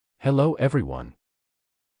Hello everyone.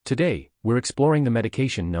 Today, we're exploring the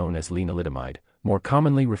medication known as lenalidomide, more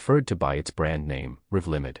commonly referred to by its brand name,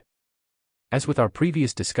 Revlimid. As with our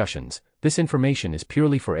previous discussions, this information is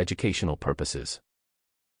purely for educational purposes.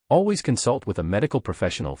 Always consult with a medical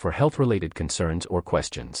professional for health-related concerns or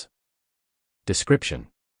questions. Description: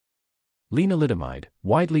 Lenalidomide,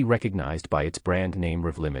 widely recognized by its brand name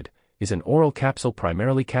Revlimid, is an oral capsule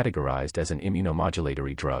primarily categorized as an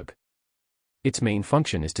immunomodulatory drug. Its main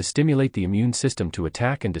function is to stimulate the immune system to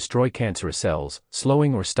attack and destroy cancerous cells,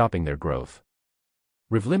 slowing or stopping their growth.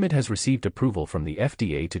 Revlimid has received approval from the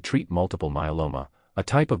FDA to treat multiple myeloma, a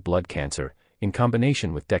type of blood cancer, in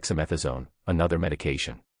combination with dexamethasone, another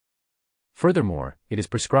medication. Furthermore, it is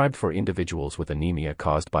prescribed for individuals with anemia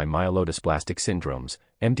caused by myelodysplastic syndromes,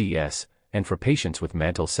 MDS, and for patients with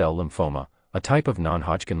mantle cell lymphoma, a type of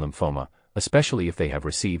non-Hodgkin lymphoma, especially if they have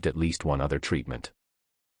received at least one other treatment.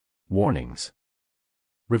 Warnings: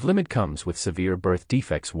 Revlimid comes with severe birth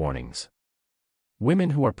defects warnings.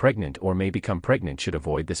 Women who are pregnant or may become pregnant should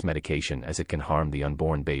avoid this medication as it can harm the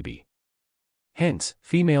unborn baby. Hence,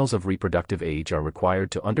 females of reproductive age are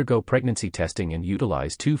required to undergo pregnancy testing and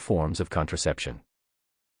utilize 2 forms of contraception.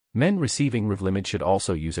 Men receiving Revlimid should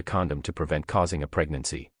also use a condom to prevent causing a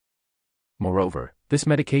pregnancy. Moreover, this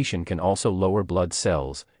medication can also lower blood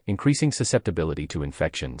cells, increasing susceptibility to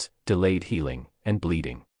infections, delayed healing, and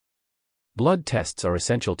bleeding. Blood tests are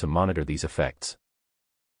essential to monitor these effects.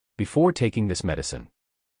 Before taking this medicine,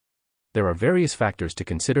 there are various factors to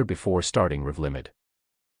consider before starting Revlimid.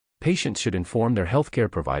 Patients should inform their healthcare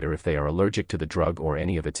provider if they are allergic to the drug or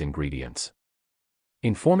any of its ingredients.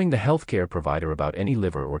 Informing the healthcare provider about any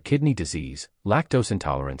liver or kidney disease, lactose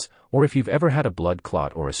intolerance, or if you've ever had a blood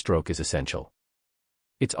clot or a stroke is essential.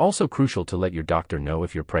 It's also crucial to let your doctor know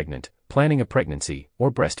if you're pregnant, planning a pregnancy,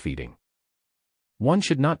 or breastfeeding. One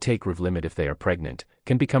should not take Revlimid if they are pregnant,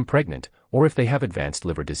 can become pregnant, or if they have advanced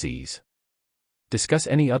liver disease. Discuss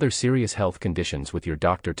any other serious health conditions with your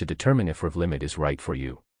doctor to determine if Revlimid is right for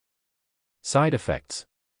you. Side effects: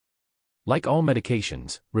 Like all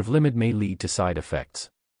medications, Revlimid may lead to side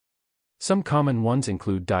effects. Some common ones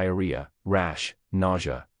include diarrhea, rash,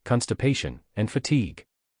 nausea, constipation, and fatigue.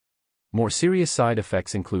 More serious side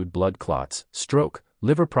effects include blood clots, stroke,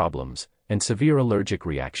 liver problems, and severe allergic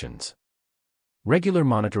reactions. Regular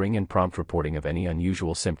monitoring and prompt reporting of any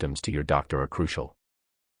unusual symptoms to your doctor are crucial.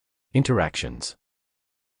 Interactions: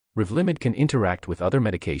 Revlimid can interact with other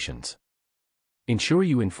medications. Ensure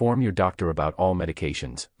you inform your doctor about all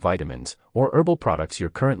medications, vitamins, or herbal products you're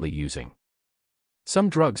currently using. Some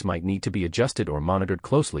drugs might need to be adjusted or monitored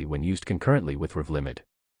closely when used concurrently with Revlimid.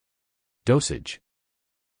 Dosage: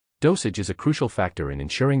 Dosage is a crucial factor in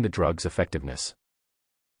ensuring the drug's effectiveness.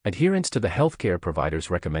 Adherence to the healthcare provider's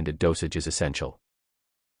recommended dosage is essential.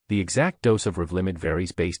 The exact dose of Revlimid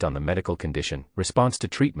varies based on the medical condition, response to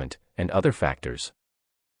treatment, and other factors.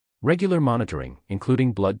 Regular monitoring,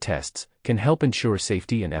 including blood tests, can help ensure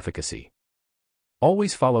safety and efficacy.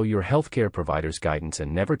 Always follow your healthcare provider's guidance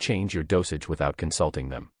and never change your dosage without consulting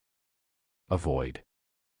them. Avoid: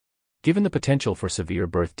 Given the potential for severe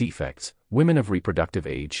birth defects, women of reproductive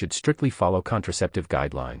age should strictly follow contraceptive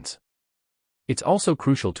guidelines. It's also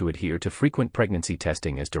crucial to adhere to frequent pregnancy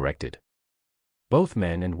testing as directed. Both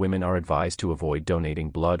men and women are advised to avoid donating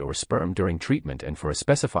blood or sperm during treatment and for a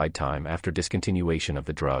specified time after discontinuation of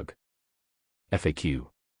the drug.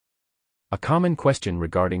 FAQ: A common question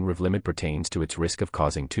regarding Revlimid pertains to its risk of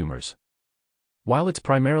causing tumors. While it's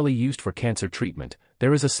primarily used for cancer treatment,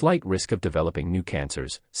 there is a slight risk of developing new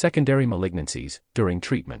cancers, secondary malignancies, during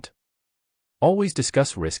treatment. Always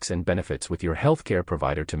discuss risks and benefits with your healthcare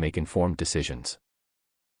provider to make informed decisions.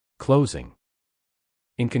 Closing: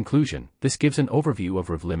 In conclusion, this gives an overview of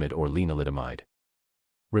Revlimid or lenalidomide.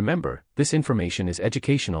 Remember, this information is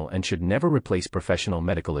educational and should never replace professional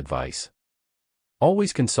medical advice.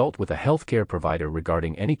 Always consult with a healthcare provider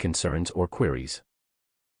regarding any concerns or queries.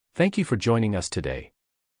 Thank you for joining us today.